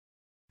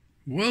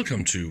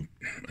Welcome to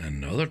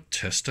another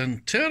test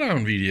and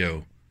teardown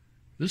video.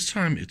 This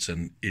time it's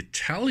an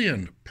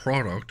Italian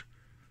product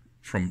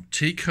from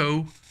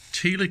TEKO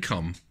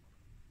Telecom.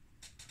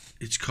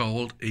 It's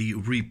called a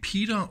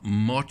repeater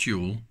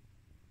module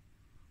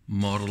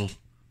model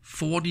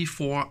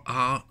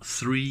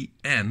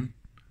 44R3N,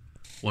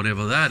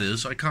 whatever that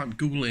is. I can't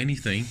Google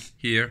anything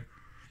here.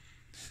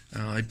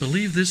 I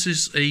believe this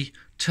is a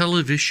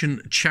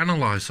television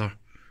channelizer.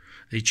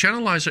 A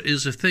channelizer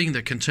is a thing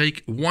that can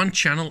take one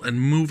channel and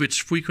move its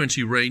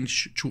frequency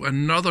range to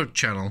another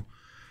channel.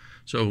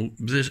 So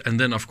this, and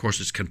then of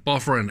course it can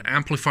buffer and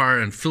amplifier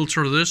and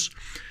filter this.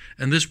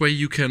 And this way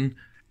you can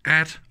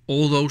add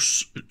all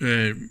those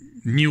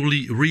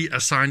newly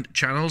reassigned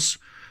channels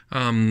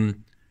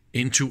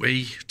into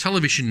a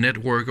television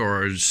network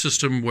or a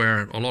system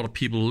where a lot of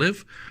people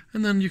live.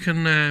 And then you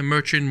can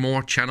merge in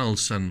more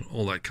channels and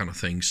all that kind of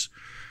things.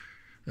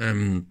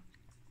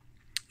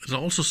 It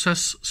also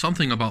says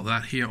something about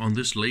that here on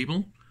this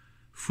label.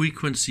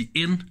 Frequency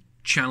in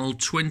channel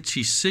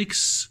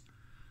 26.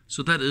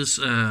 So that is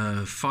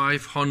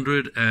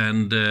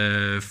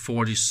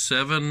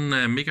 547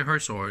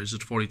 megahertz, or is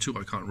it 42?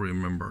 I can't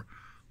remember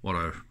what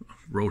I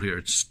wrote here.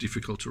 It's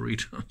difficult to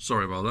read.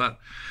 Sorry about that.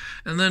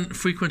 And then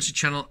frequency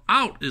channel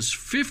out is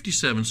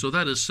 57. So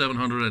that is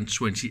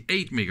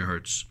 728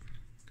 megahertz.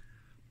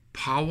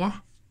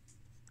 Power.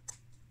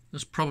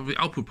 That's probably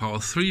output power.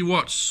 3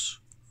 watts.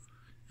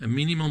 A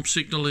minimum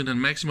signal in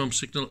and maximum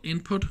signal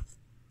input.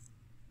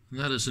 And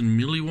that is in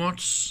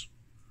milliwatts.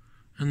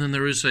 And then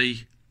there is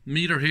a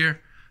meter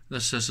here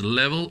that says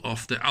level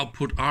of the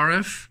output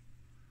RF.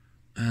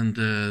 And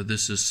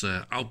this is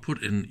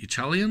output in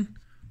Italian.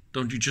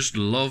 Don't you just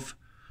love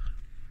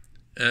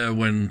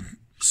when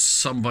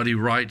somebody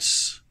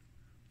writes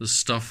the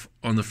stuff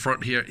on the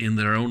front here in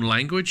their own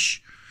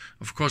language?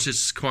 Of course,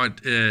 it's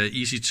quite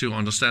easy to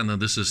understand that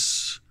this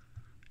is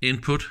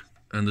input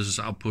and this is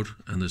output,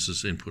 and this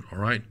is input, all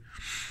right?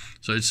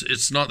 So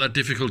it's not that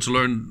difficult to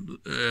learn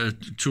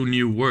 2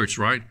 new words,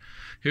 right?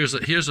 Here's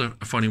a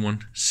funny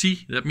one.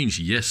 Si, that means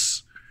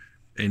yes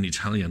in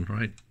Italian,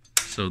 right?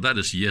 So that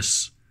is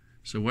yes.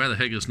 So where the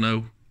heck is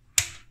no?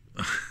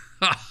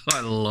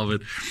 I love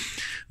it.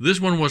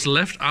 This one was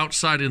left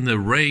outside in the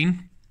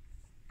rain.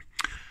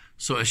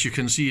 So as you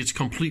can see, it's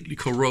completely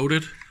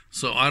corroded.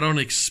 So I don't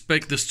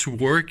expect this to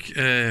work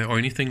or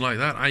anything like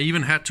that. I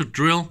even had to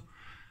drill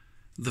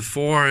the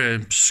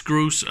 4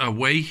 screws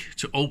away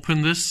to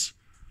open this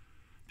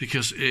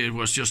because it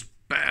was just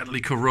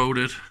badly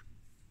corroded.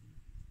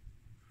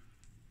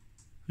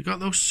 We got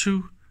those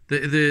 2.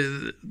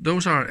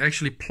 Those are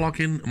actually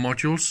plug-in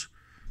modules.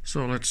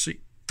 So let's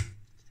see.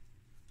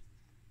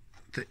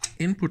 The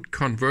input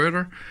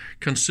converter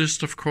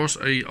consists, of course,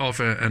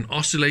 of an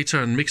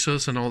oscillator and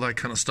mixers and all that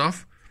kind of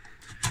stuff.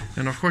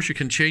 And of course, you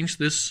can change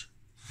this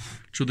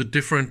to the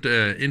different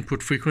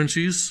input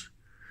frequencies.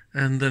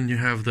 And then you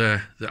have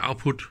the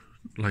output,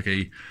 like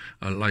a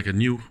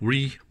new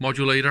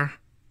remodulator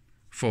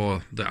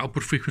for the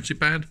output frequency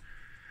band.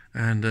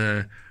 And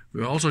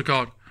we also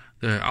got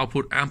the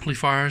output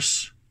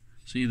amplifiers.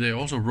 See, they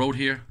also wrote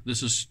here,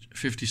 this is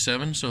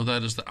 57, so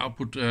that is the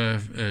output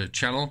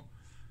channel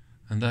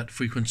and that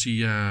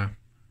frequency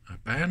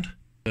band.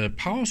 The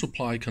power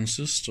supply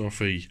consists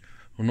of a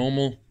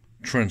normal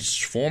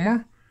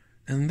transformer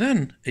and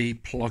then a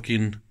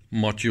plug-in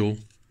module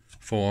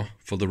for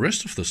the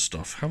rest of this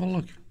stuff. Have a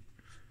look.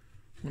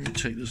 Let me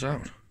take this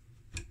out.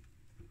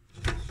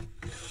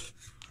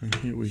 And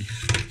here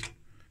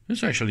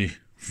it's actually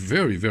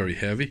very, very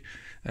heavy.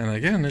 And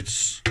again,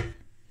 it's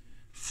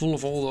full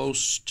of all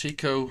those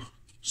TEKO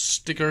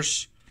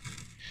stickers.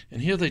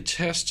 And here they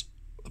test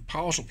the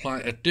power supply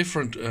at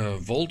different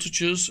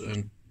voltages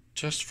and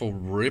test for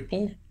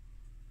ripple.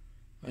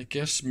 I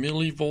guess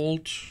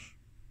millivolt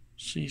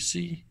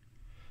CC.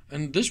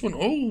 And this one,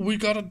 oh, we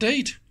got a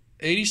date.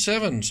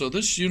 87. So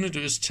this unit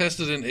is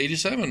tested in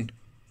 87.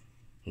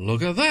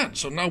 Look at that.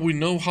 So now we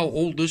know how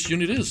old this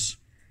unit is.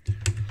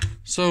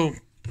 So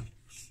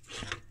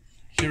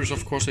here's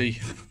of course a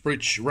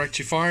bridge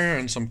rectifier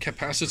and some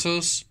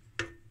capacitors.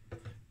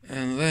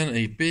 And then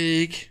a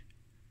big,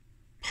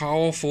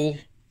 powerful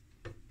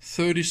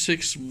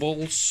 36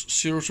 volts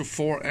 0 to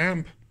 4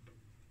 amp.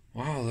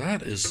 Wow,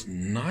 that is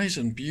nice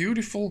and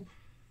beautiful.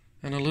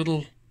 And a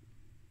little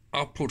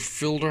output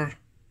filter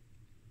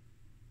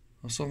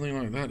or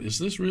something like that. Is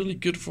this really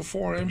good for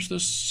 4 amps,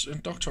 this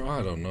inductor?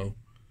 I don't know.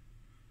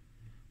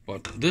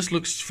 But this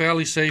looks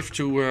fairly safe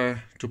to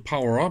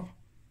power up.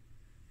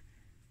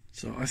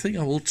 So I think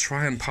I will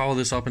try and power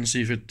this up and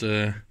see if it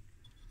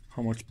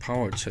how much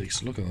power it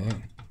takes. Look at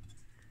that.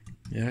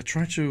 Yeah, I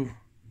try to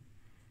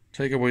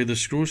take away the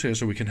screws here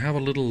so we can have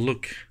a little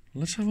look.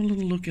 Let's have a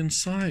little look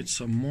inside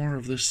some more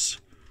of this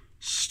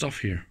stuff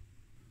here.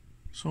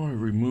 So I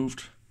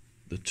removed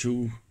the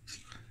 2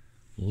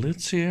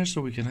 lids here so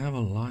we can have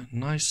a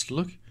nice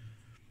look.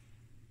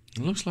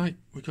 It looks like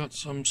we got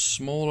some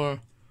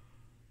smaller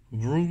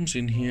rooms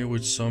in here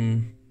with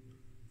some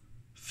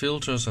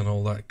filters and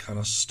all that kind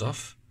of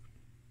stuff.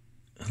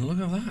 And look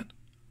at that.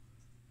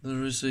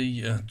 There is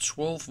a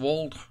 12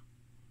 volt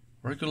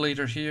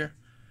regulator here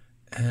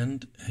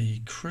and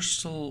a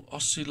crystal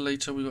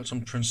oscillator. We got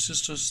some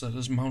transistors that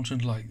is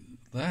mounted like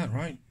that,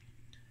 right?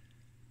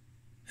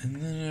 And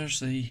then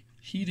there's a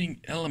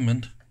heating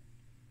element,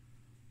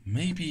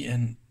 maybe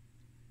an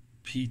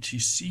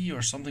PTC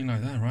or something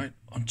like that, right?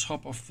 On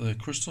top of the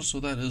crystal. So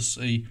that is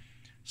a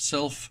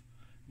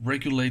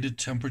self-regulated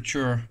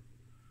temperature,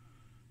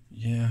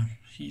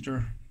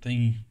 heater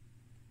thingy.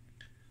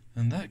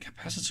 And that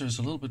capacitor is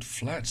a little bit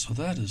flat, so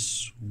that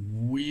is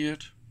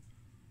weird.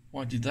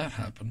 Why did that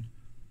happen?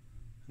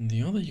 And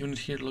the other unit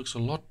here looks a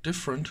lot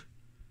different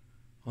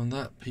on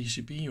that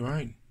PCB,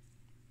 right?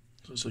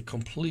 So it's a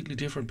completely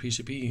different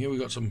PCB. Here we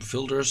got some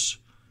filters,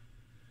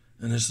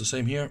 and it's the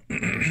same here.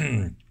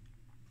 And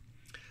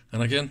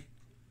again,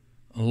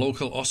 a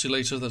local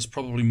oscillator that's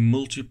probably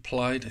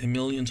multiplied a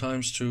million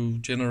times to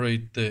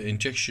generate the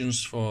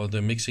injections for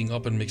the mixing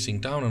up and mixing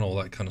down and all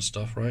that kind of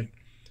stuff, right?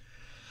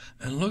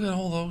 And look at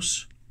all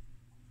those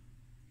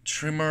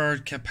trimmer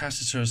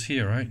capacitors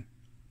here, right?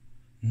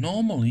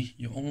 Normally,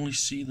 you only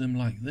see them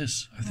like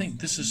this. I think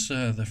this is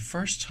the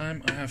first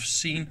time I have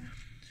seen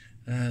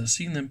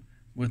them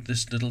with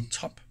this little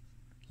top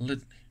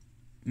lid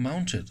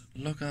mounted.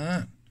 Look at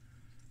that.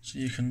 So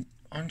you can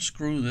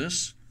unscrew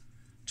this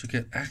to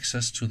get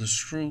access to the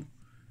screw,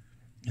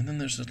 and then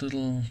there's a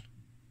little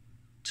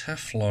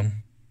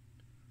Teflon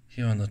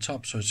here on the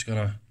top, so it's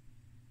gonna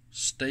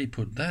stay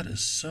put. That is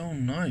so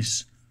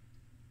nice.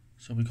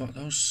 So we got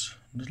those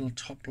little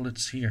top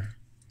lids here.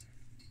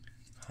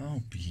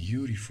 How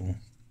beautiful.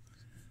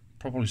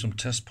 Probably some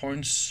test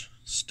points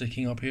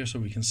sticking up here so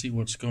we can see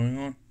what's going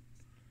on.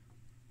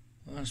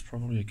 That's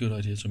probably a good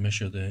idea to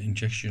measure the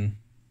injection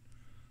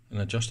and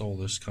adjust all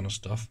this kind of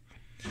stuff.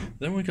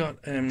 Then we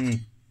got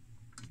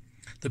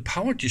the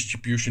power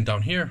distribution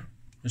down here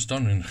is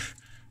done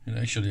in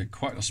actually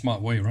quite a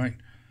smart way, right?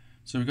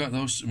 So we got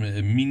those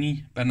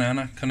mini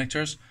banana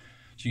connectors.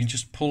 So you can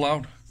just pull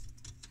out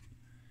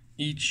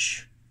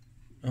each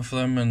of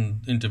them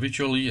and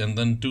individually and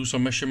then do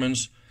some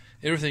measurements.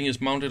 Everything is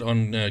mounted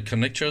on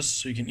connectors,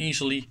 so you can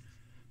easily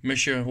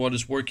measure what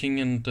is working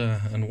and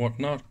what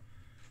not.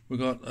 We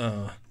got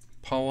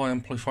power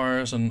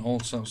amplifiers and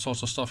all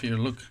sorts of stuff here.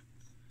 Look,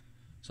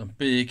 some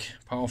big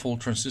powerful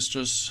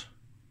transistors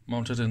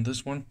mounted in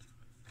this one,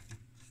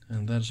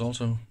 and that is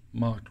also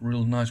marked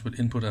real nice with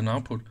input and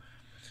output.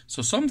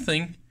 So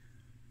something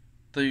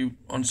they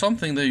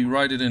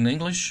write it in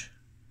English,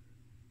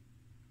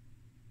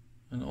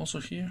 and also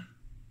here,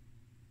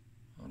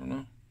 I don't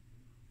know,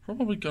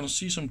 probably gonna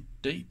see some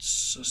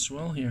dates as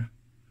well here.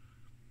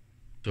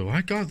 So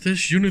I got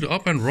this unit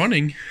up and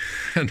running,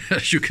 and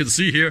as you can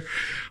see here,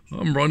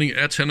 I'm running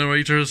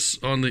attenuators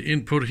on the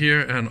input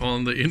here and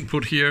on the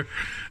input here,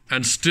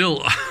 and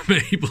still I'm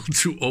able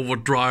to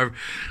overdrive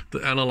the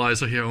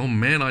analyzer here. Oh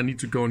man, I need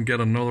to go and get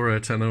another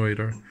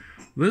attenuator.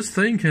 This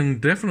thing can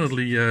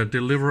definitely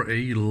deliver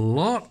a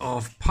lot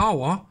of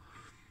power,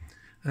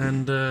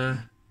 and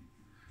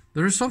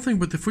there is something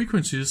with the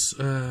frequencies,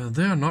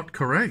 they are not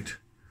correct.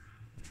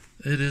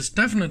 It is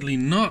definitely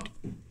not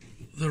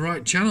the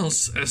right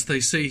channels as they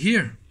say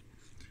here.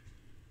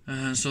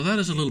 So that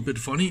is a little bit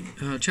funny.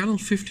 Channel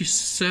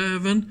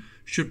 57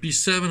 should be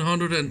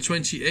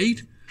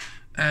 728,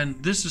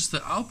 and this is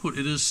the output.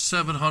 It is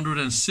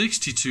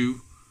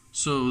 762.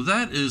 So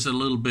that is a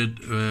little bit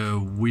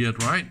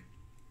weird, right?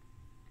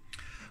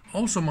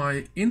 Also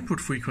my input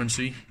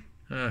frequency,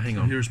 hang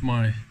on, here's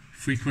my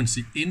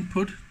frequency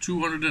input,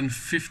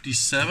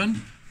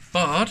 257,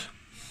 but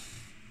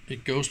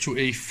it goes to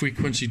a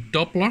frequency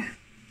doubler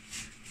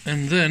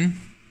and then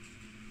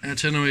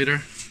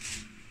attenuator,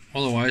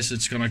 otherwise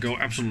it's gonna go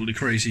absolutely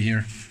crazy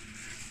here.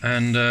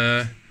 And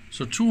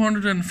so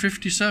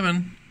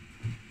 257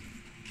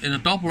 in a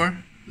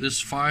doubler is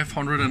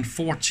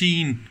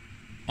 514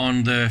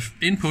 on the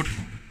input,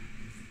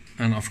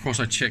 and of course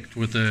I checked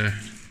with the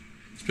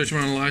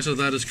spectrum analyzer,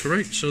 that is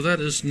correct. So that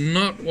is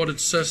not what it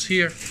says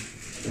here.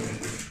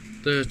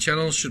 The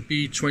channel should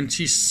be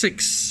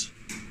 26.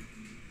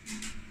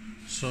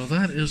 So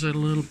that is a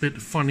little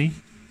bit funny.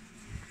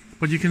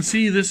 But you can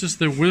see this is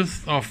the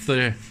width of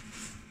the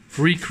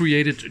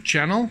recreated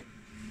channel,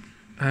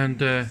 and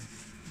the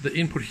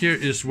input here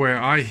is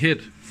where I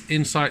hit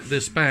inside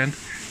this band.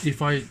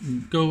 If I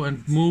go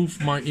and move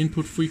my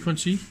input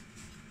frequency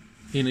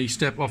in a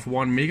step of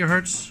 1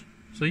 megahertz,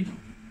 see?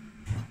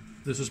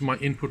 This is my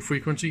input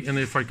frequency, and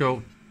if I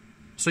go,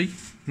 see?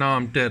 Now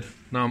I'm dead.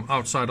 Now I'm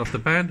outside of the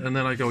band, and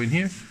then I go in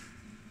here,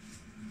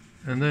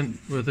 and then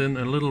within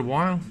a little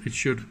while it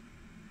should...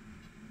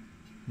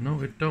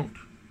 No, it don't.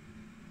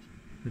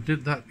 It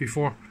did that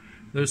before.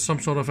 There's some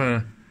sort of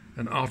an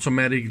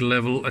automatic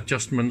level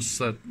adjustments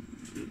that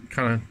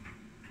kind of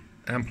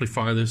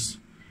amplify this.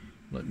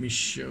 Let me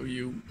show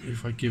you.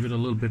 If I give it a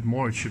little bit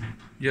more, it should...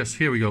 Yes,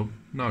 here we go.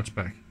 Now it's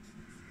back.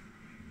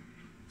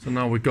 So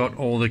now we got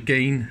all the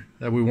gain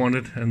that we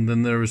wanted, and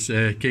then there is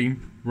a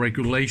gain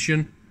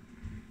regulation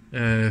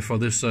for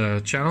this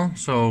channel.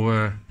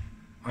 So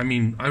I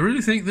mean, I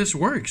really think this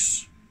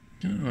works.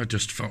 I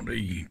just found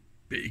a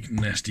big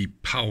nasty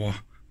power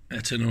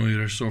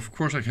attenuator. So of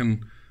course I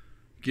can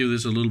give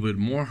this a little bit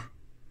more.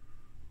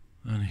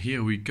 And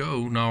here we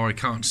go. Now I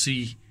can't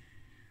see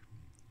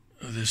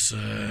this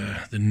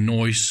the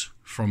noise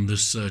from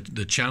this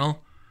the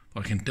channel,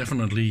 but I can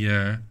definitely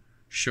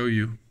show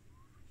you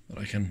that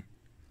I can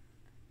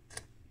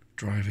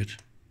drive it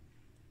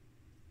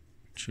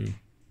to,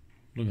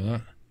 look at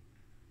that,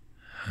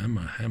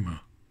 hammer.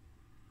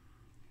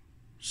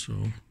 So,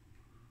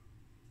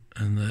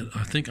 and that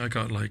I think I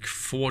got like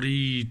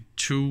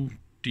 42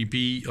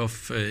 dB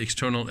of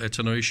external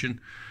attenuation,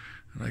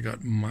 and I got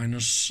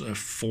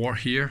 -4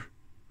 here.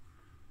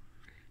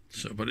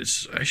 So, but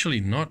it's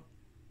actually not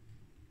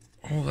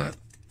all that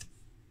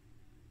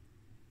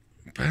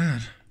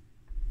bad.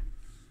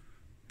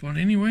 But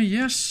anyway,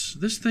 yes,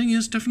 this thing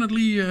is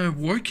definitely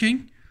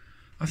working.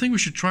 I think we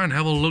should try and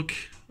have a look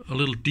a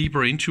little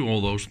deeper into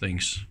all those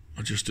things.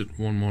 I just did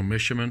one more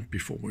measurement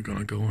before we're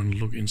gonna go and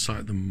look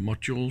inside the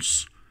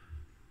modules.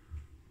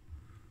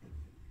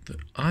 The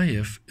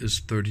IF is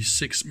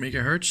 36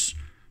 megahertz.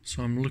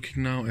 So I'm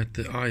looking now at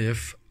the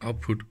IF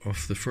output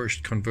of the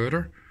first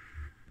converter.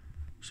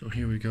 So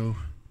here we go.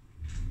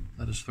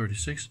 That is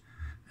 36.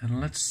 And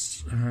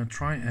let's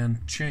try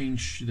and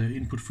change the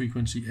input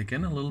frequency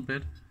again a little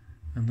bit.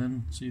 And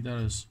then see, that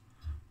is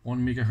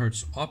 1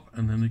 megahertz up,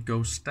 and then it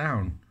goes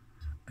down.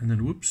 And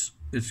then whoops,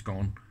 it's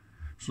gone.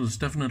 So it's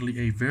definitely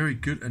a very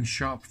good and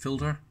sharp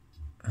filter,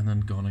 and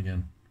then gone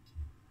again.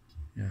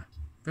 Yeah,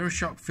 very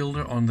sharp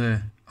filter on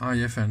the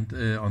IF and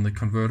on the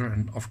converter,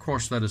 and of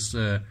course that is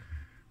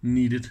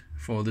needed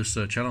for this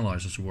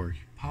channelizer to work.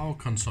 Power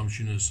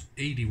consumption is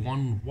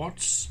 81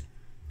 watts,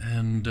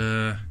 and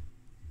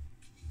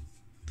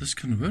this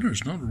converter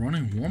is not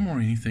running warm or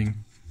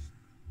anything.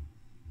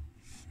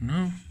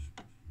 No,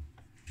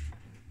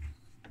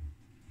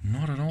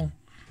 not at all.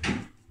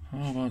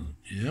 How about,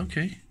 yeah,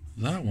 okay,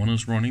 that one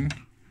is running,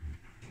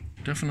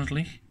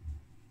 definitely.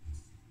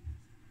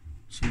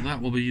 So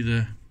that will be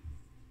the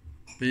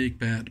big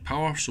bad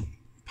power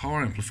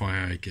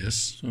amplifier, I guess.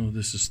 So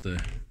this is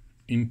the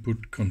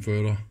input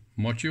converter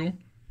module.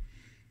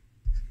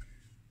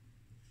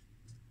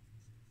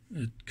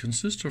 It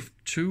consists of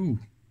 2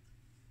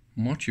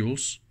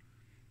 modules,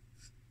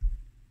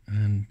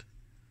 and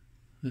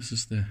this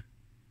is the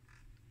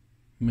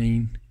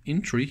main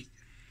entry,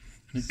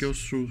 and it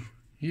goes through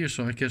here.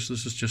 So I guess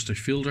this is just a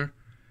filter,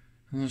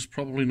 and there's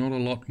probably not a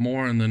lot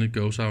more, and then it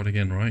goes out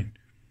again, right?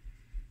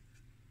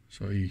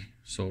 So a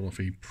sort of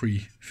a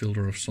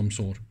pre-filter of some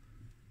sort.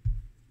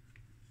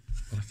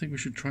 But I think we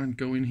should try and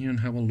go in here and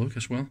have a look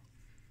as well.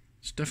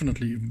 It's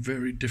definitely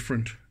very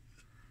different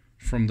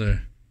from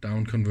the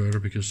down converter,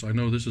 because I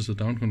know this is a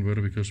down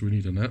converter because we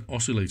need an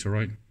oscillator,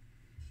 right?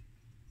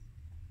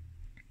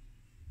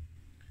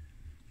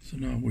 So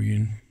now we're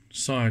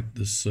inside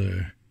this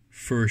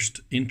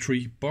first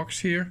entry box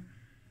here,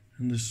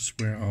 and this is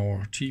where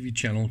our TV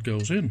channel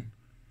goes in.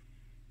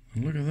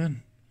 And look at that.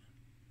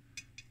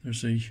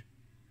 There's an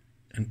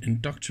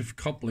inductive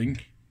coupling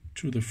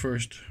to the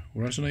first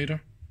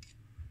resonator,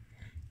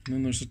 and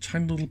then there's a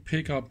tiny little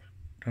pickup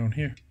down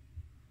here,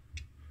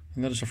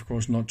 and that is of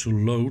course not to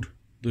load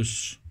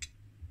this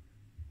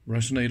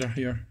resonator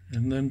here.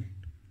 And then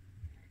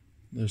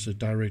there's a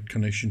direct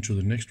connection to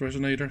the next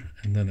resonator,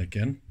 and then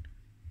again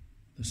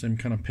the same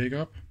kind of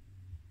pickup,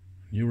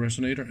 new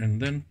resonator,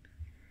 and then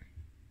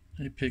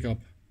a pickup,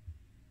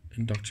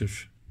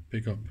 inductive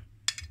pickup,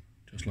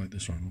 just like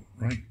this one,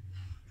 right?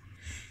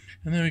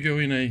 And then we go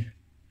in a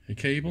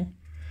cable,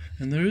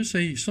 and there is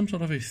some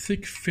sort of a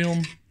thick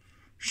film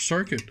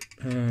circuit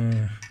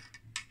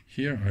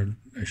here.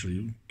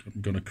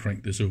 I'm gonna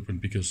crank this open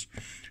because I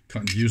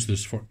can't use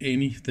this for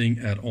anything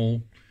at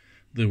all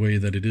the way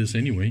that it is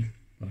anyway.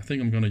 But I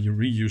think I'm gonna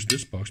reuse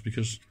this box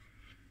because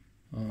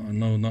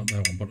no, not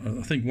that one, but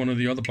I think one of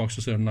the other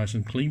boxes are nice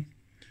and clean,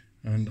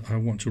 and I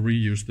want to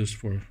reuse this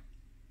for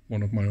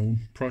one of my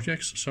own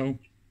projects. So,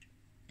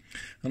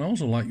 and I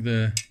also like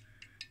the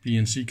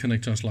BNC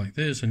connectors like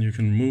this, and you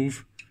can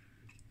move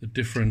the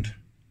different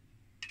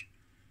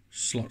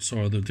slots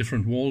or the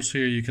different walls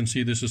here. You can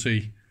see this is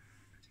a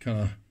kind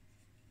of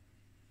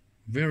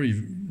very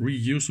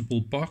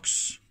reusable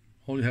box.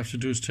 All you have to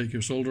do is take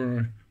your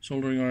soldering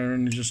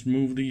iron and just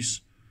move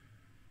these.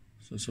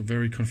 So it's a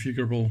very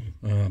configurable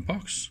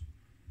box.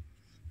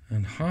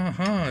 And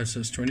it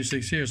says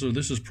 26 here, so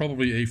this is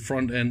probably a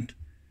front end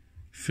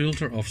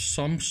filter of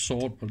some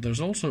sort, but there's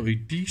also a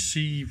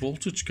DC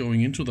voltage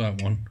going into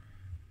that one.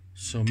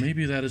 So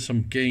maybe that is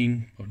some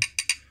gain, but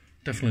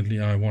definitely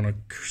I want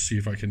to see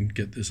if I can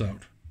get this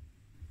out.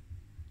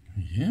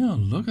 Yeah,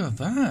 look at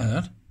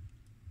that.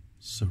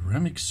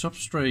 Ceramic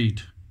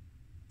substrate,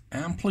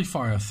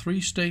 amplifier,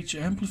 3-stage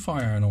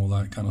amplifier and all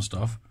that kind of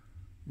stuff.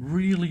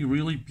 Really,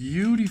 really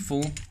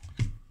beautiful.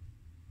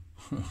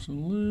 It's a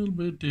little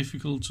bit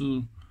difficult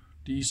to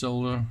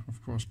desolder,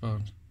 of course,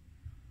 but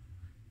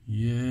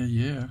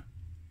yeah.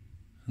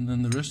 And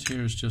then the rest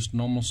here is just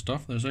normal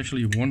stuff. There's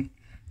actually one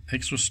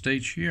extra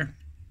stage here.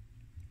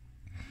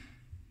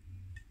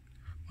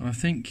 But I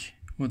think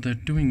what they're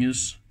doing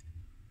is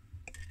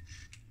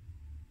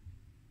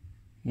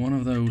one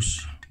of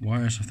those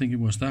wires, I think it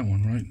was that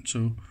one, right?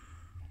 So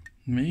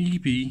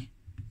maybe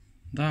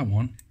that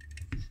one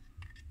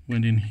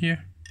went in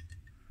here.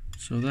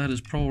 So that is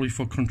probably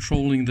for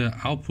controlling the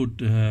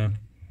output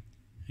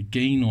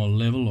gain or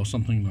level or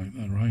something like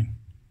that, right?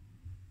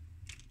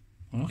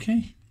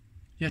 Okay.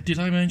 Yeah, did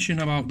I mention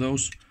about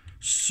those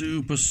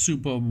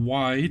super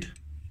wide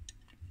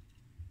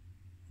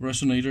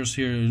resonators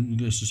here?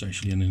 This is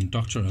actually an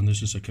inductor and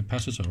this is a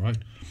capacitor, right?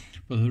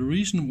 But the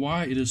reason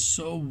why it is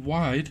so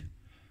wide,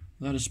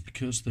 that is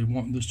because they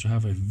want this to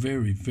have a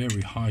very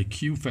high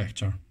Q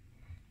factor.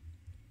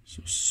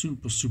 So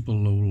super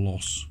low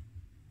loss.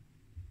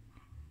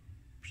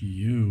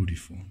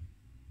 Beautiful.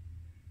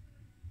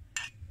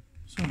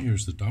 So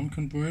here's the down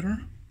converter.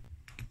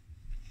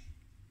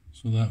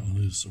 So that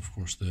is of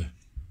course the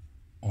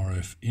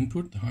RF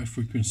input, the high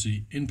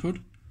frequency input.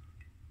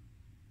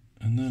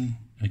 And then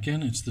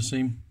again it's the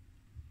same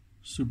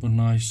super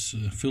nice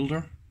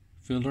filter.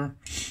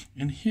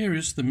 And here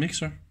is the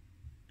mixer.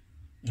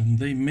 And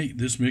they make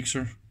this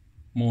mixer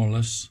more or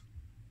less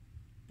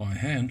by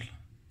hand.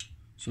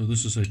 So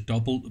this is a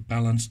double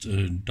balanced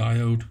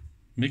diode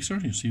mixer.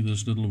 You see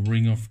this little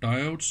ring of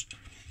diodes.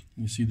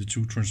 You see the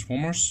two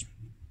transformers.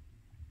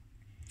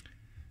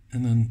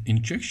 And then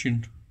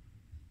injection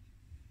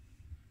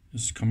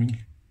is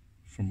coming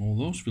from all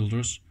those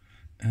filters.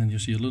 And you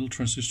see a little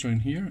transistor in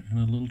here and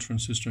a little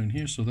transistor in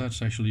here. So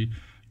that's actually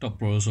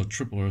doublers or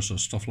triplers or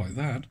stuff like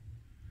that.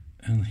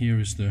 And here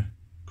is the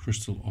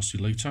crystal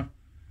oscillator.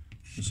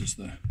 This is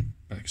the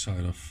back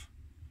side of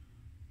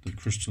the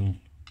crystal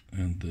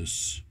and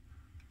this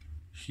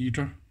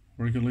heater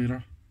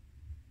regulator.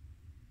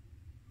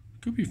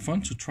 It could be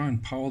fun to try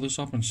and power this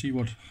up and see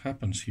what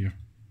happens here.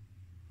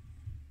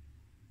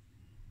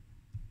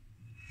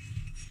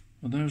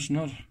 But there's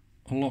not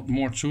a lot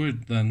more to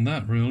it than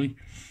that, really.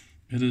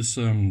 It is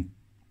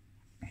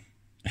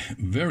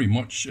very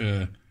much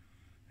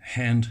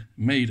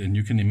handmade, and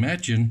you can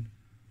imagine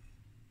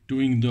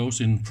doing those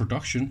in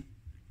production.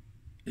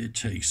 It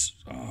takes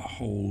a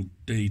whole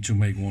day to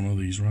make one of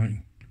these,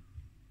 right?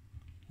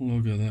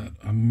 Look at that,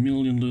 a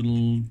million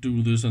little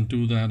do this and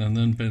do that, and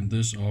then bend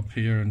this up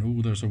here, and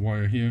oh, there's a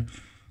wire here.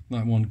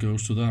 That one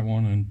goes to that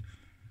one, and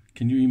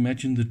can you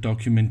imagine the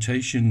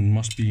documentation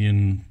must be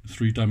in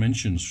 3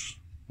 dimensions,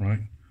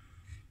 right?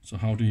 So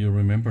how do you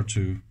remember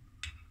to,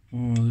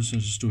 oh, this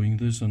is doing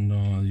this, and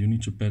you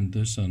need to bend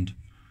this, and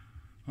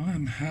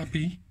I'm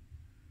happy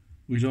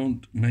we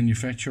don't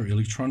manufacture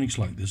electronics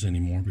like this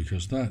anymore,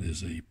 because that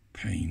is a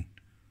pain.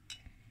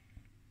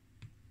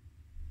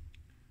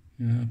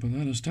 Yeah, but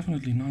that is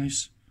definitely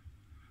nice.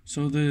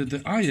 So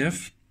the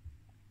IF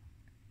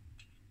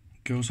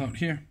goes out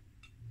here,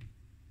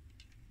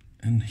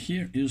 and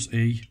here is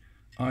a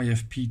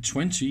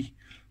IFP20.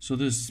 So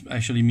this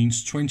actually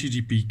means 20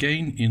 dB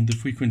gain in the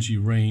frequency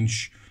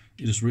range.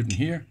 It is written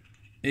here,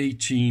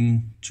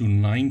 18 to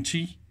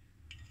 90.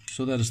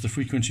 So that is the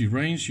frequency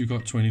range. You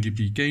got 20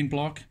 dB gain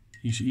block,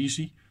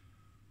 easy.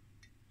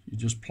 You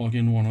just plug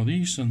in one of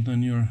these and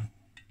then you're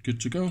good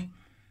to go.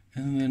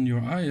 And then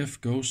your IF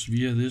goes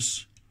via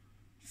this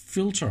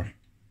filter.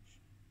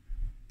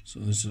 So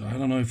this, I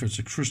don't know if it's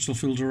a crystal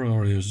filter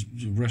or a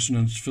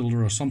resonance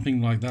filter or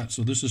something like that.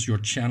 So this is your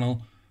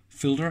channel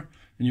filter,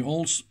 and you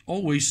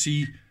always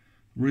see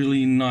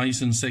really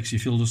nice and sexy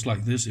filters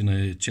like this in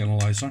a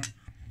channelizer.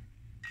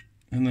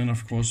 And then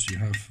of course you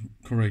have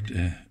correct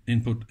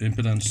input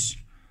impedance,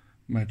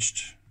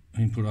 matched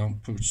input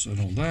outputs and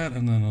all that,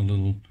 and then a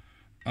little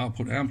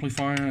output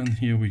amplifier, and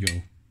here we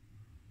go.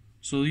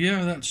 So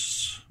yeah,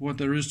 that's what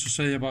there is to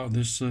say about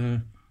this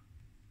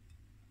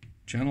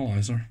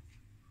channelizer.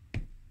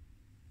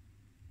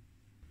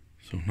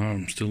 So now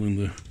I'm still in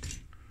the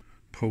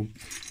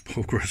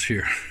progress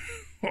here.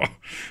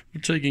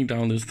 We're taking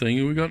down this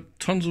thing. We got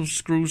tons of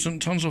screws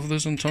and tons of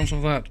this and tons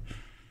of that.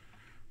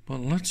 But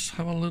let's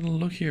have a little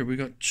look here. We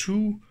got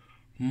 2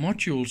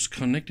 modules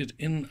connected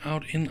in,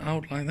 out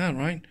like that,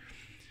 right?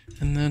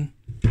 And then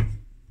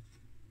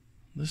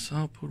this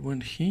output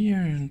went here,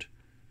 and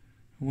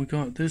we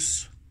got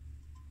this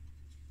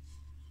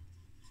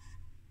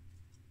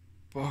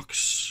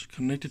box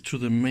connected to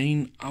the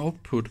main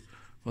output.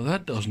 Well,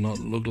 that does not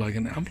look like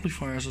an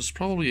amplifier. So it's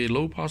probably a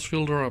low pass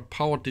filter, a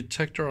power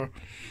detector, or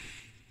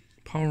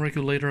power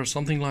regulator, or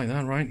something like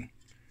that, right?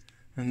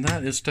 And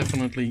that is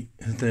definitely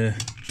the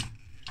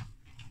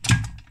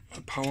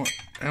power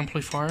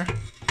amplifier,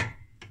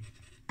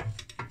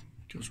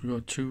 because we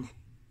got 2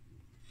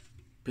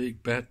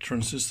 big bad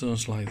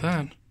transistors like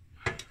that.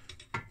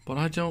 But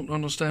I don't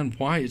understand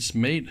why it's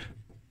made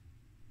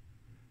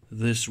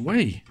this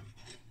way,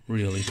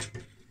 really,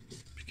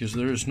 because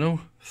there is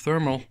no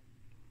thermal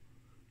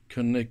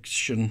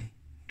connection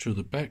to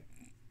the back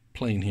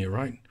plane here,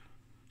 right?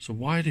 So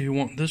why do you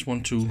want this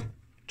one to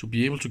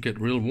be able to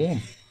get real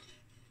warm?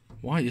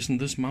 Why isn't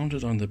this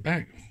mounted on the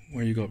back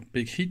where you got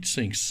big heat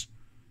sinks?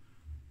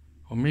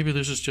 Or maybe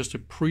this is just a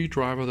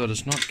pre-driver that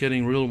is not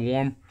getting real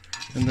warm,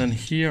 and then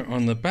here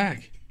on the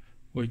back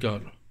we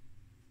got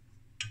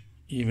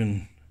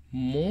even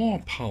more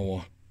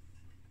power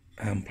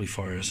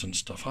amplifiers and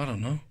stuff. I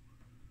don't know.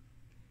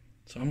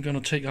 So I'm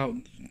gonna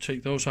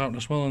take those out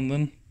as well, and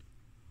then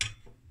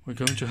we're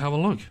going to have a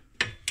look.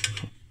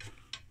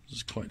 This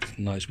is quite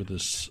nice with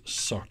this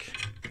sock.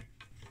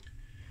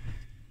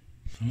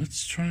 So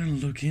let's try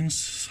and look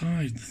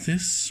inside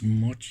this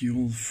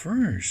module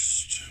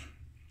first.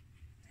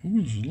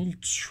 Ooh, there's a little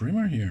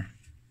trimmer here.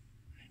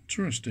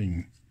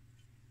 Interesting.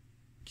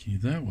 Okay,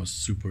 that was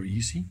super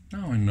easy.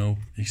 Now I know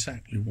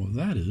exactly what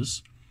that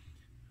is.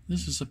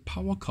 This is a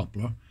power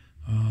coupler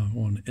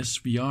or an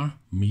SVR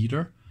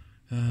meter.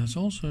 It's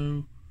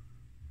also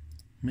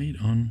made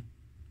on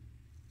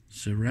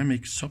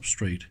ceramic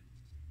substrate.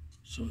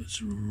 So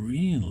it's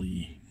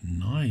really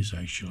nice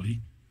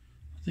actually.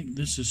 I think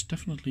this is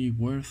definitely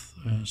worth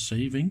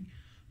saving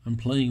and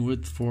playing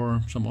with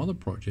for some other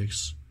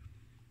projects,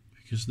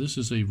 because this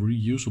is a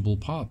reusable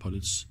part, but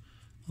it's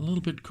a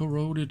little bit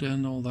corroded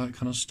and all that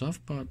kind of stuff,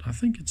 but I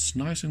think it's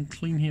nice and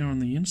clean here on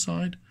the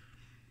inside.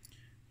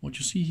 What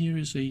you see here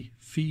is a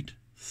feed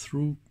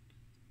through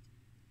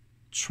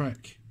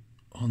track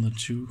on the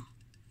two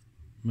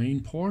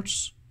main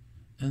ports,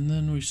 and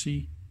then we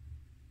see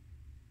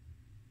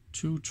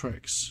two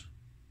tracks,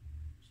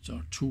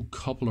 so two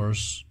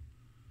couplers,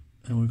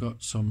 and we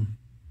got some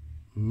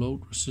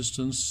load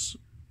resistance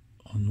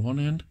on one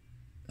end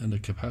and a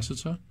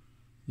capacitor.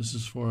 This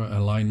is for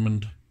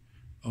alignment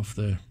of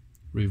the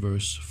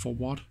reverse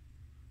forward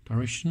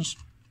directions,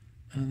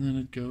 and then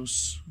it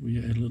goes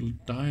via a little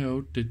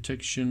diode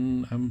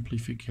detection,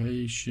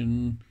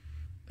 amplification,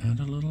 and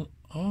a little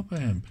op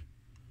amp.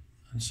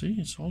 And see,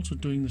 it's also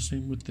doing the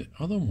same with the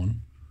other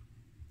one.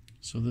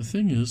 So the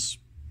thing is,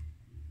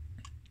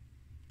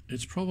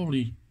 it's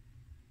probably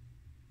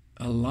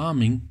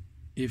alarming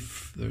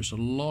if there's a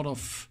lot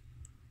of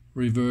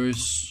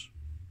reverse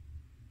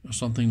or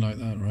something like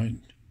that, right?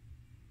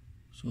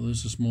 So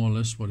this is more or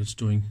less what it's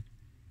doing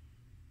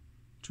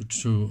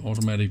to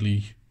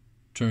automatically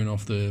turn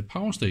off the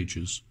power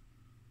stages.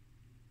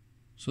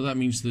 So that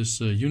means this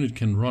unit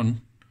can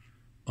run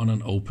on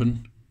an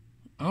open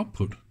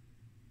output.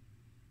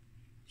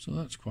 So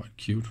that's quite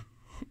cute.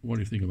 What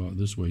do you think about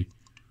this way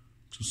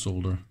to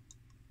solder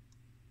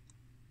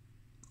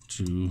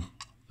to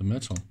the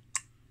metal?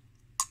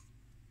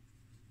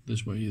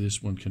 This way,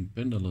 this one can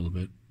bend a little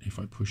bit if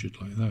I push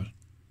it like that.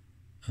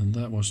 And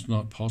that was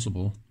not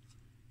possible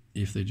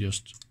if they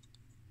just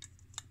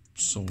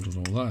soldered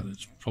all that.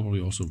 It's probably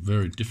also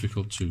very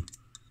difficult to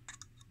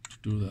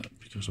do that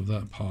because of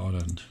that part,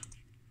 and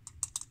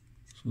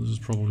so this is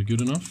probably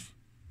good enough.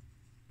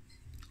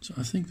 So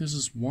I think this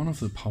is one of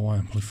the power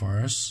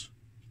amplifiers.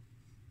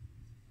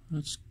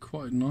 It's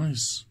quite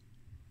nice.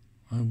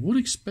 I would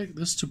expect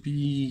this to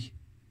be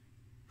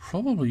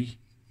probably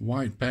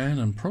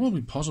wideband and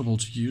probably possible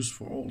to use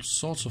for all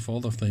sorts of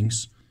other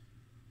things.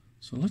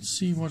 So let's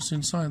see what's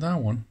inside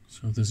that one.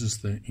 So this is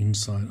the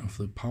inside of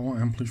the power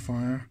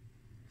amplifier.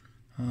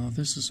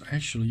 This is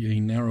actually a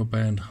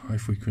narrowband high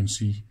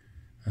frequency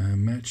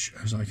match,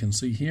 as I can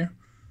see here,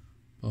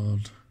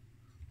 but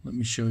let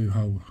me show you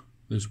how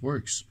this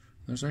works.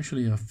 There's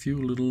actually a few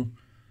little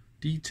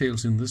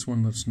details in this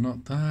one that's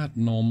not that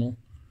normal.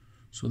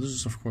 So this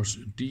is of course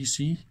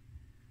DC,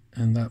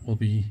 and that will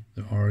be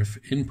the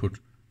RF input.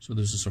 So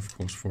this is of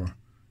course for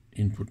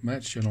input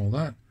match and all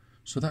that.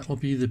 So that will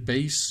be the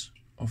base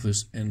of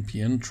this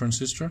NPN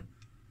transistor.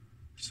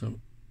 So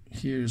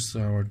here's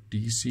our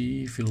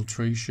DC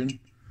filtration,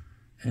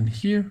 and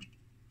here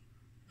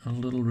a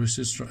little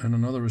resistor and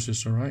another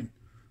resistor, right?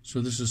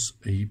 So this is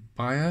a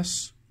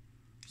bias,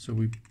 so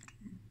we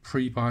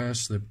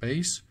pre-bias the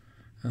base,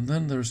 and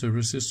then there's a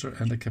resistor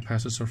and a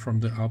capacitor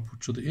from the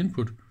output to the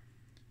input.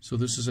 So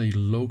this is a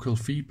local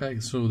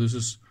feedback, so this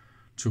is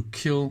to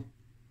kill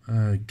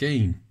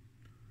gain,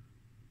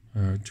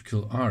 to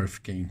kill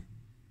RF gain.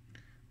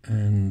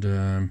 And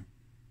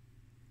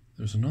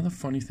there's another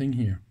funny thing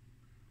here.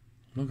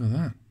 Look at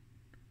that.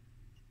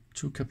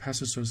 Two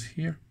capacitors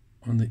here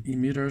on the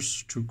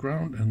emitters to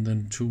ground, and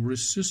then two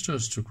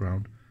resistors to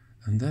ground.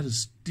 And that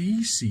is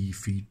DC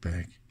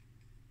feedback.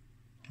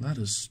 That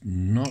is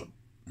not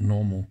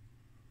normal.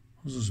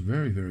 This is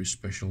very, very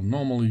special.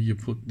 Normally you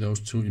put those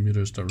two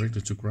emitters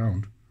directly to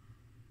ground,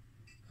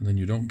 and then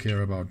you don't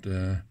care about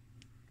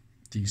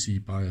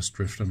DC bias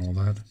drift and all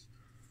that.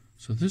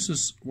 So this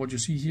is what you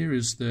see here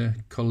is the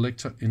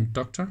collector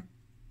inductor.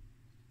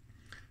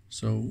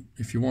 So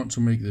if you want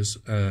to make this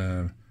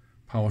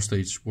power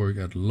stage work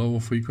at lower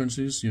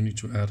frequencies, you need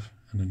to add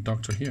an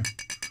inductor here,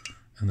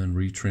 and then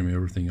retrim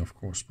everything, of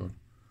course, but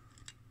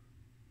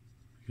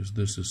because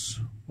this is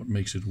what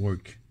makes it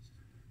work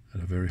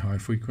at a very high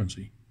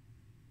frequency.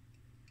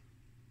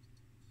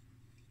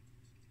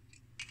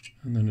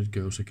 And then it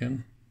goes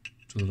again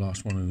to the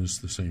last one, and it's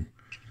the same.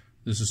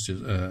 This is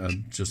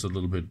just a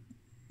little bit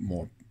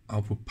more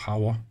output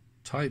power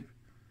type,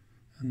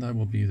 and that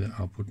will be the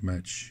output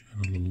match,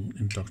 and a little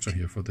inductor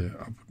here for the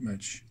output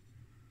match.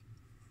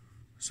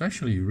 It's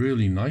actually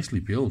really nicely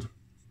built,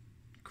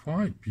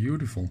 quite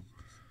beautiful.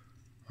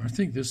 I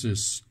think this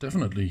is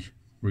definitely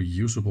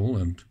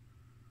reusable and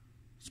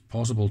It's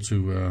possible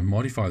to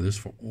modify this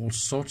for all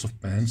sorts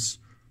of bands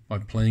by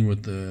playing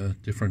with the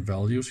different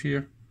values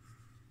here.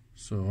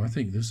 So I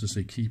think this is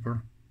a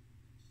keeper.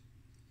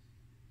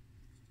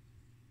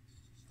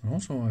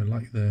 Also, I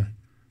like the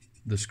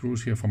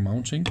screws here for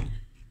mounting.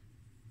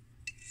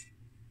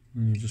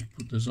 And you just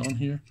put this on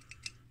here,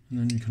 and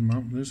then you can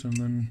mount this, and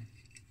then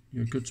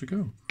you're good to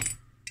go.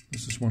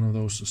 This is one of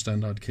those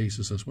standard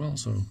cases as well.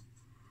 So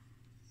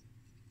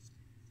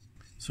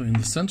in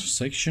the center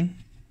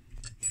section,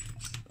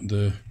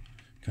 the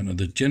kind of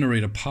the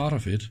generator part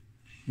of it,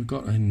 we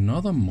got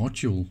another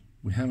module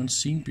we haven't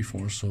seen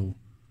before. So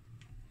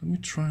let me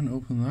try and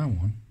open that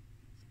one.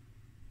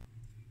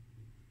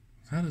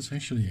 That is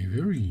actually a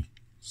very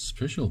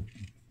special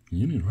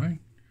unit, right?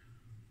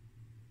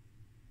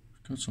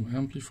 Got some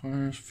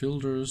amplifiers,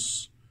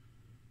 filters,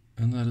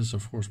 and that is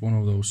of course one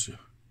of those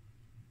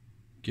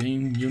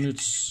gain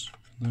units.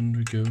 And then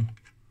we go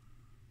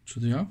to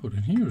the output,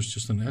 and here is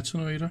just an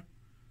attenuator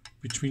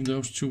between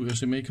those two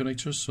SMA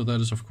connectors. So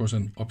that is of course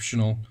an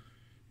optional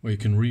where you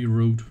can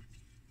reroute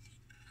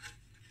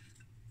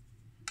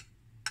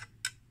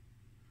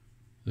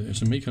the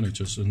SMA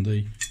connectors, and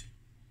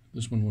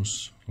this one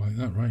was like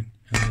that, right?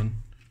 And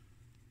then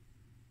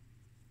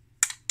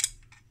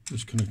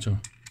this connector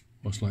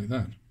was like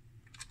that.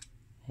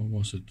 Or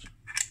was it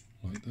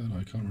like that?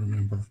 I can't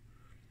remember.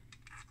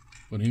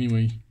 But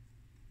anyway,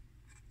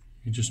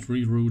 you just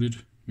reroute it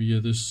via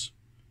this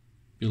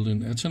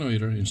built-in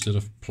attenuator instead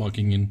of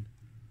plugging in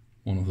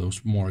one of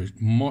those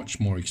much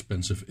more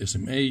expensive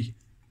SMA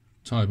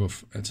type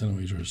of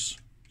attenuators.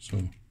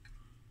 So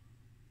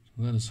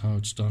that is how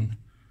it's done.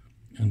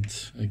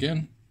 And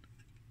again,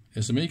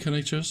 SMA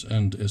connectors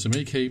and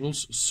SMA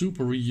cables,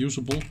 super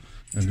reusable,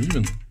 and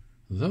even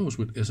those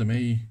with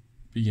SMA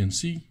B and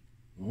C,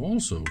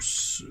 also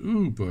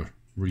super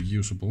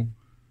reusable.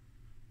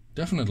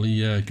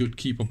 Definitely good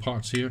keeper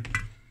parts here.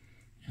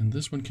 And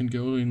this one can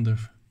go in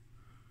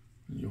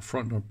your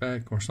front or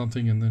back or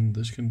something, and then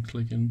this can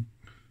click in.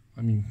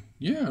 I mean,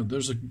 yeah,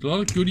 there's a lot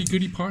of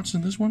goody parts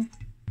in this one.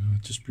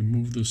 Just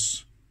remove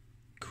this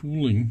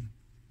cooling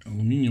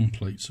aluminium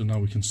plate, so now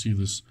we can see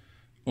this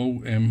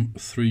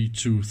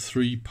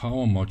OM323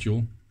 power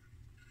module,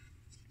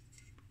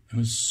 and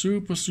it's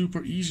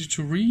super easy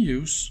to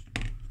reuse.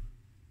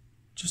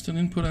 Just an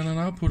input and an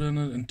output and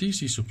a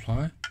DC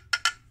supply,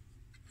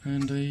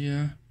 and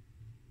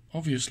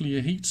obviously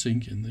a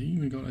heatsink, and they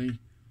even got a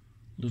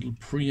little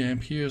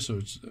preamp here, so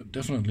it's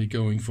definitely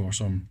going for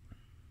some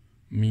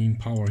mean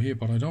power here.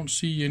 But I don't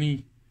see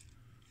any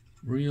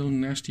real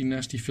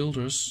nasty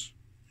filters.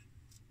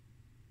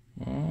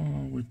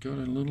 Oh, we got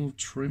a little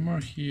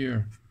trimmer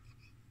here.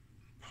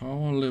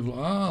 Power level.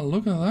 Ah,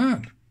 look at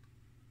that.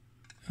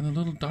 And a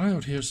little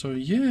diode here. So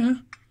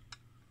yeah,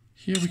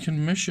 here we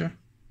can measure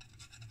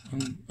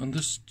on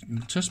this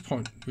test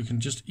point. We can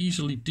just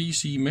easily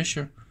DC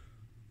measure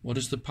what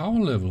is the power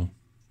level.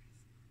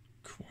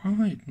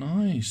 Quite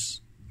nice.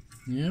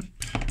 Yep.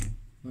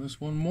 There's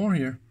one more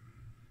here.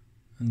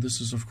 And this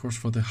is of course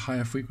for the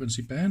higher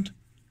frequency band.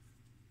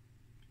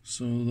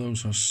 So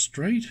those are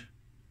straight.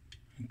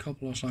 And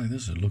couplers like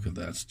this. And look at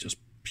that. It's just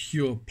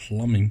pure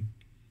plumbing.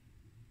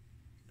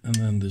 And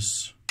then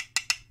this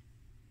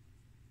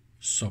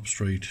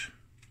substrate,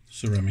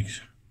 ceramic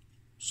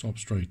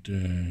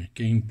substrate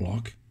gain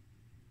block.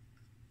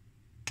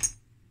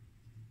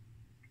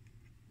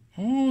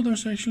 Oh,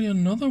 there's actually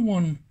another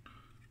one,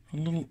 a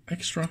little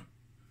extra.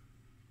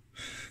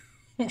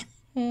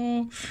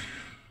 Oh,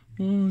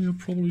 you're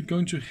probably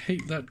going to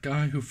hate that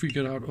guy who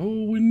figured out,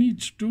 oh, we need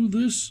to do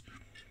this.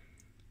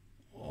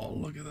 Oh,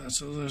 look at that.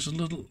 So there's a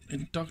little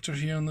inductor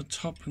here on the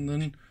top, and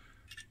then,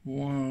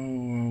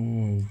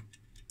 whoa.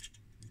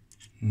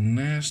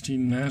 Nasty.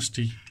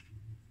 And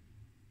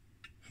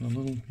a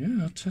little,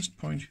 yeah, test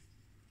point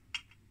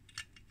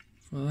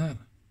for that.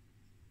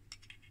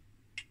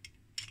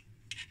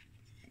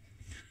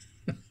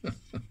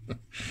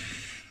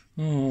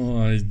 Oh,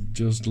 I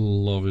just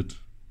love it.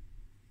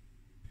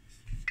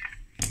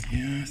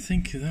 Yeah, I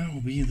think that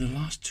will be the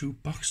last two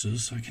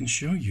boxes I can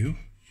show you.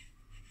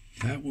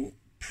 That will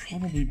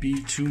probably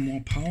be 2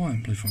 more power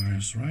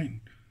amplifiers, right?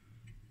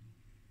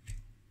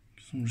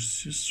 Some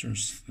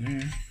resistors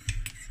there.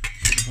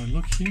 If I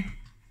look here,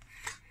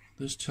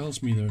 this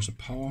tells me there's a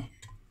power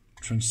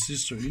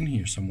transistor in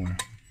here somewhere.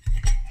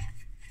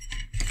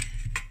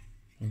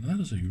 Well,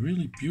 that is a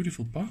really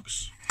beautiful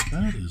box.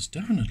 That is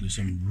definitely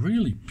some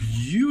really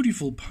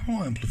beautiful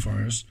power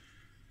amplifiers,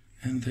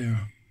 and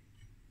they're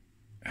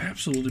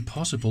absolutely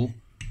possible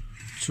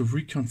to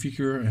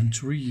reconfigure and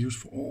to reuse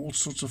for all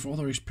sorts of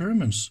other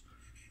experiments.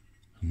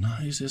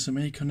 Nice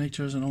SMA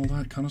connectors and all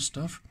that kind of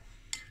stuff.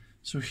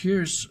 So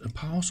here's a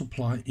power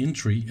supply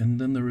entry, and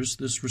then there is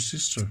this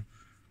resistor.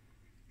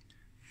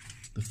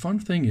 The fun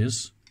thing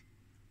is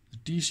the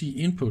DC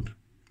input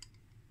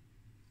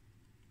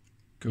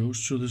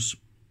goes to this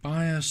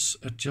bias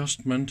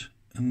adjustment,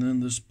 and then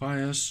this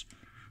bias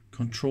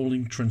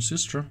controlling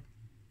transistor,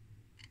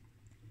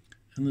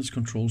 and this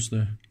controls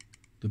the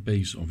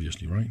base,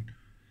 obviously, right?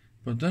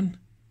 But then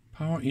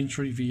power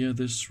entry via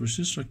this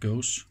resistor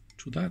goes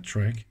to that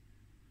track,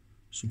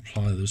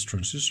 supply this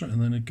transistor,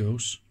 and then it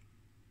goes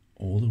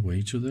all the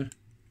way to the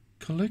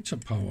collector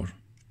power.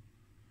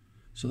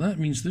 So that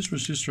means this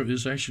resistor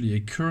is actually a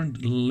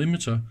current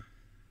limiter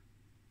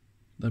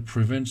that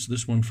prevents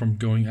this one from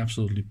going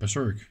absolutely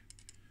berserk.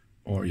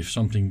 Or if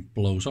something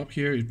blows up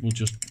here, it will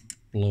just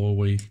blow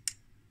away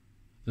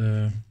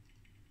the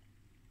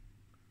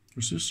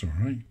resistor,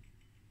 right?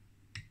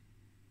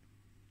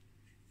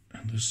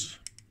 And this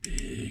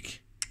big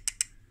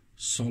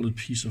solid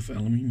piece of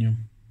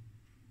aluminium.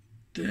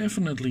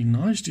 Definitely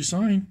nice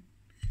design.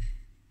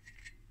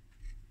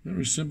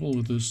 Very simple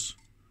with this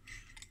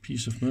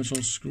piece of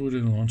metal, screw it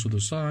in onto the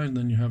side,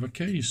 then you have a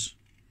case.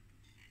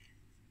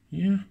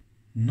 Yeah,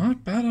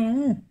 not bad at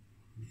all.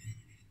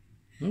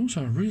 Those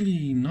are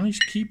really nice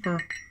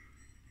keeper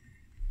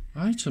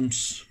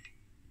items.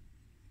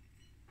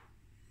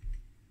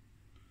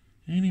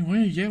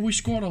 Anyway, yeah, we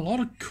scored a lot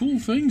of cool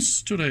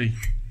things today.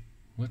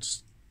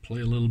 Let's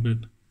play a little bit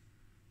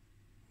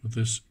with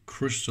this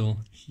crystal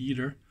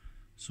heater.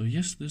 So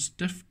yes, this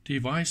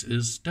device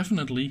is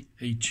definitely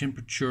a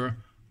temperature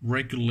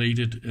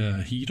regulated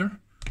heater.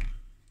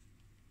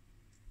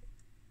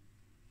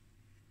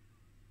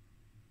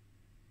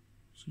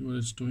 See what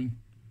it's doing.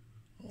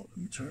 Oh, let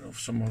me turn off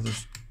some of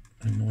this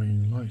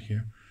annoying light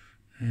here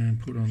and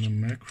put on the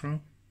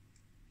macro.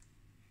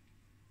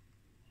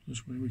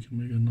 This way we can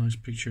make a nice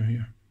picture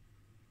here.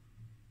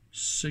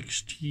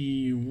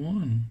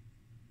 61.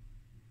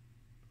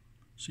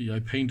 See, I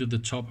painted the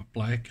top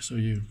black so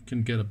you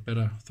can get a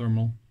better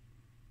thermal.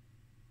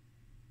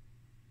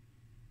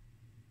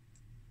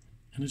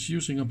 And it's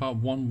using about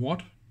 1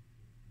 watt.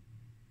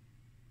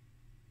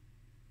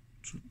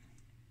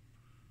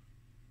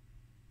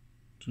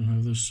 To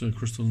have this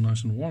crystal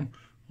nice and warm.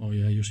 Oh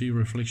yeah, you see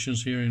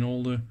reflections here in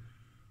all the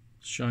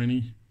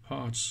shiny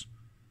parts.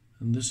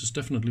 And this is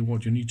definitely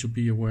what you need to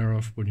be aware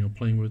of when you're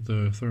playing with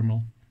the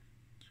thermal.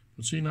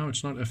 But see, now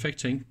it's not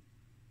affecting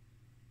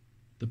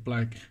the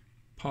black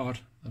part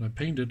that I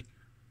painted,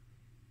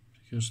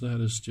 because that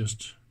is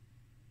just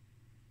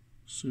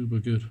super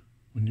good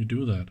when you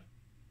do that.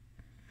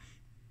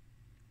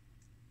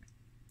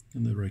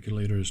 And the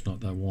regulator is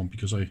not that warm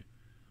because I'm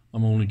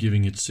only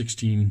giving it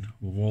 16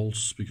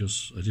 volts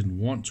because I didn't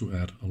want to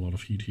add a lot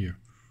of heat here.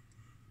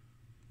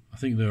 I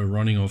think they're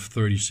running off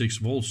 36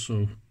 volts,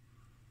 so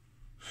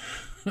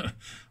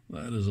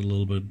that is a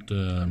little bit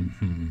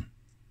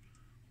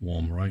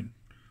warm, right?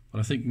 But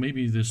I think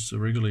maybe this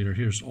regulator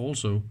here is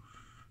also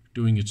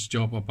doing its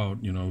job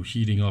about, you know,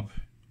 heating up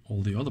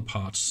all the other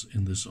parts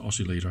in this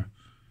oscillator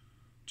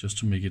just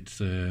to make it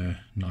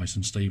nice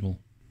and stable.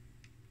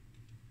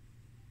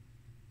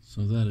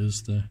 So that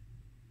is the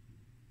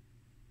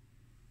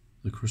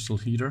crystal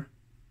heater.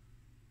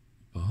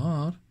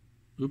 But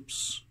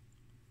oops,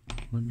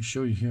 let me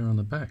show you here on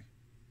the back.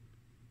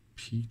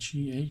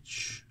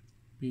 PGH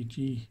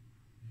BG.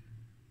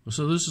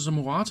 So this is a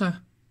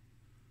Murata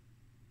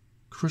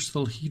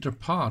crystal heater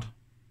part.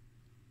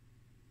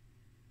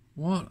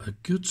 What a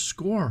good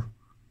score.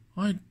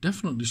 I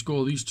definitely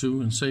score these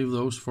two and save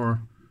those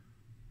for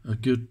a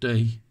good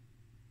day.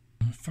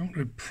 I found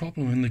a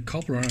problem in the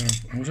coupler.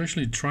 I was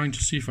actually trying to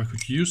see if I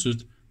could use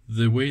it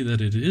the way that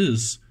it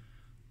is,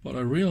 but I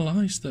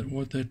realized that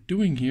what they're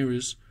doing here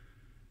is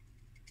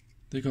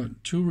they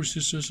got 2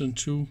 resistors and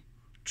 2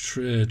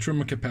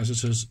 trimmer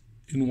capacitors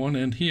in one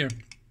end here,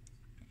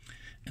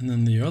 and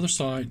then the other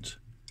side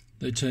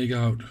they take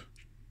out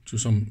to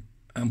some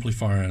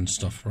amplifier and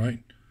stuff,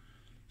 right?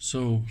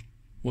 So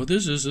what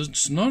this is,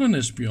 it's not an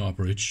SPR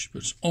bridge,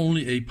 but it's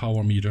only a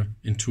power meter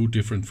in 2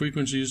 different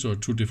frequencies or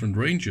 2 different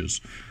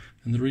ranges.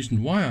 And the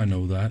reason why I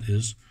know that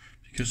is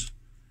because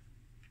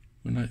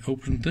when I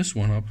open this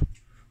one up,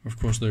 of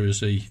course there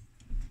is a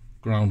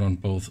ground on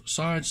both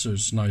sides, so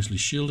it's nicely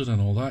shielded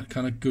and all that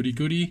kind of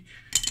goody.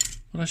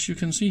 But as you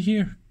can see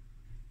here,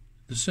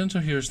 the center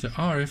here is the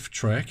RF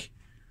track,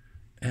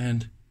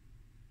 and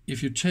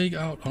if you take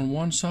out on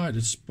one side,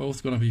 it's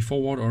both going to be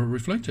forward or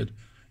reflected.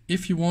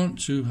 If you want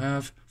to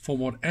have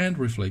forward and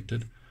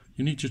reflected,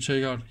 you need to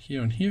take out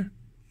here and here,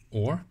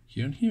 or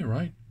here and here,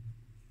 right?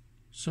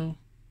 So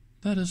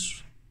that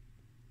is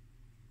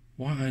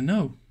why I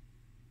know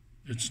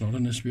it's not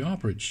an SPR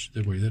bridge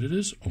the way that it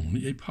is,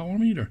 only a power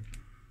meter.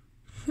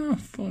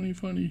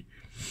 Funny.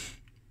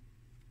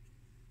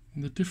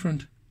 And the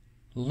different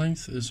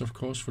length is of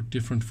course for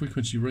different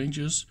frequency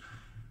ranges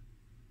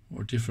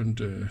or different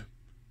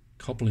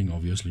coupling,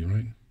 obviously,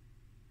 right?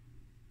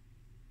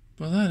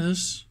 But that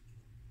is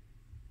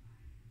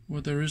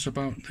what there is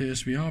about the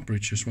SPR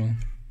bridge as well.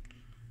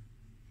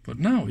 But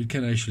now it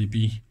can actually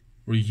be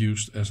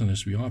reused as an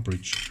SPR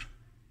bridge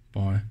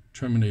by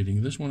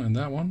terminating this one and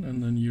that one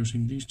and then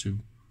using these 2.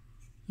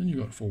 Then you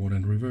got forward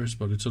and reverse,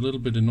 but it's a little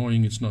bit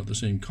annoying it's not the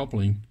same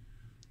coupling.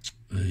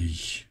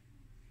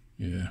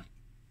 Yeah,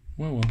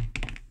 well.